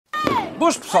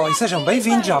Boas pessoal e sejam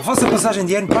bem-vindos à vossa passagem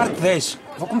de ano parte 10.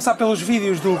 Vou começar pelos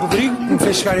vídeos do Rodrigo, que me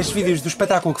fez chegar estes vídeos do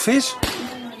espetáculo que fez.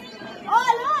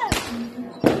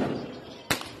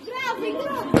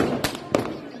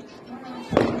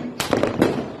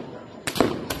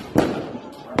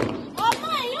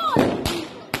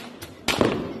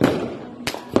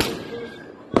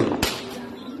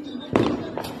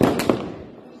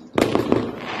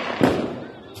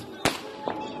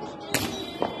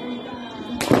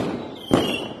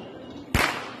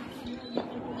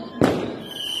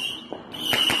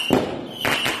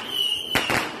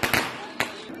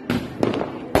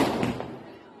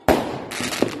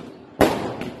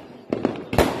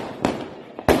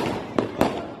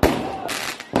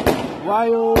 Vai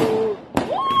o...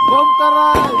 Vamos,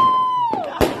 caralho!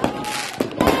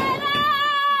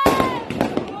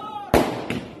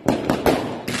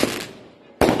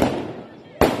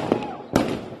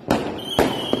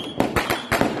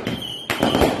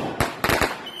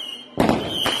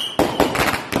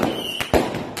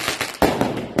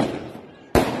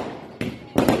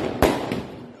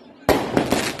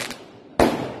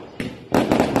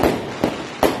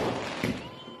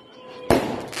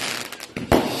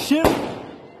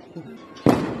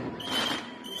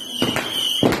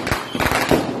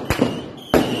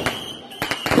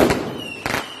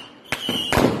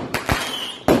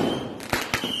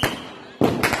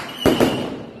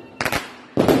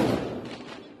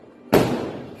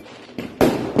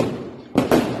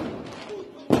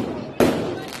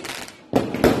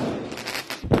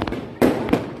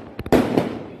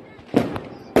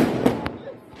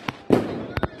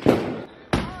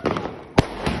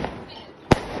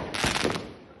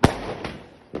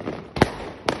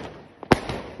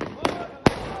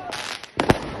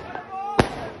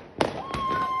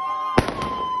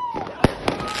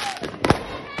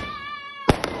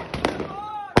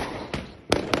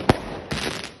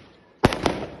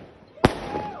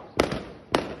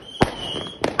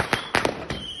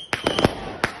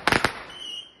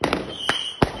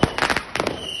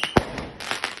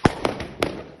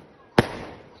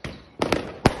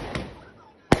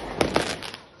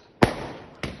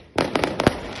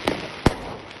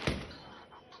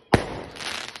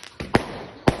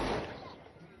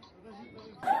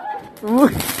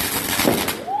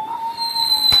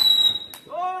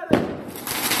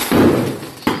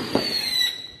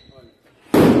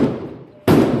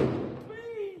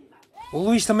 O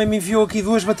Luís também me enviou aqui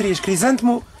duas baterias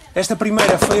crisântemo. Esta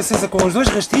primeira foi acesa com os dois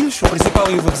rastilhos, o principal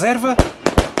e o de reserva.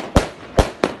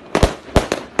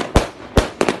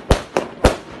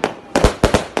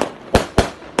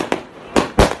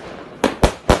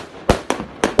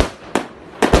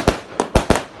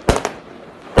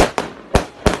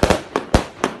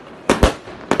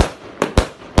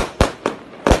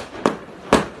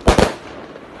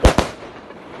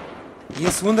 E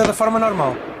a segunda da forma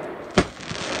normal.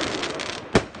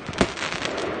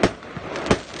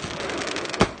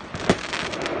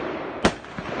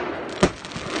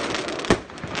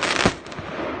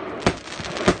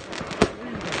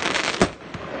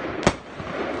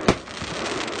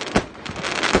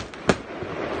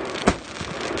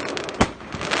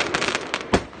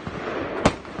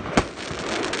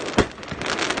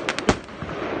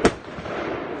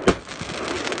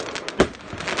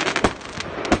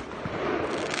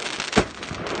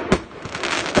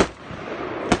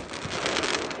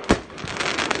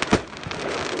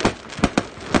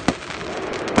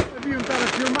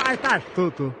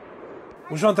 Tudo.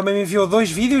 O João também me enviou dois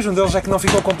vídeos, um deles é que não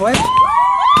ficou completo.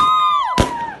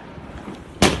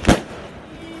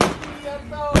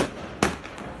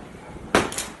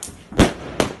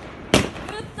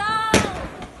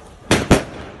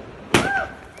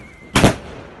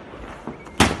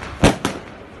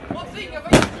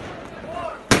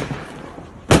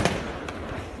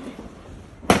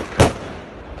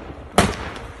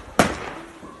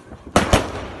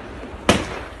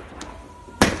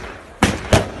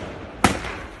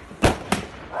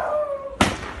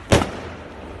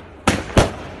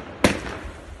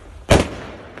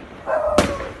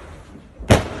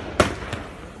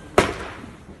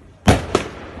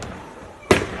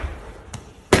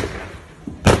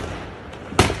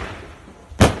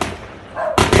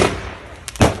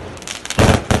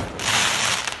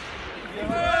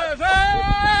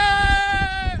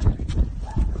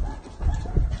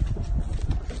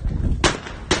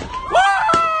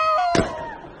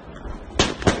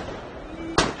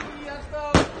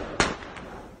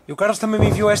 E o Carlos também me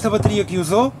enviou esta bateria que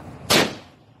usou.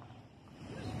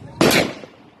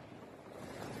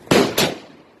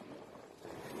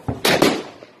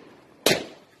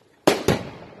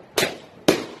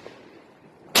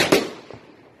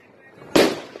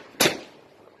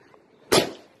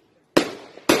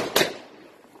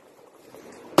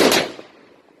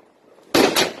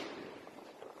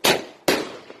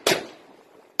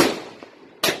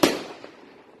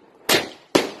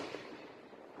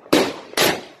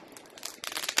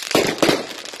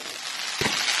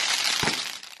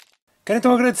 Quero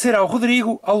então agradecer ao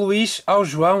Rodrigo, ao Luís, ao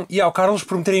João e ao Carlos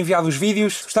por me terem enviado os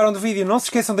vídeos. Se gostaram do vídeo, não se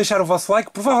esqueçam de deixar o vosso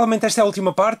like. Provavelmente esta é a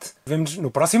última parte. Vemo-nos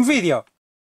no próximo vídeo.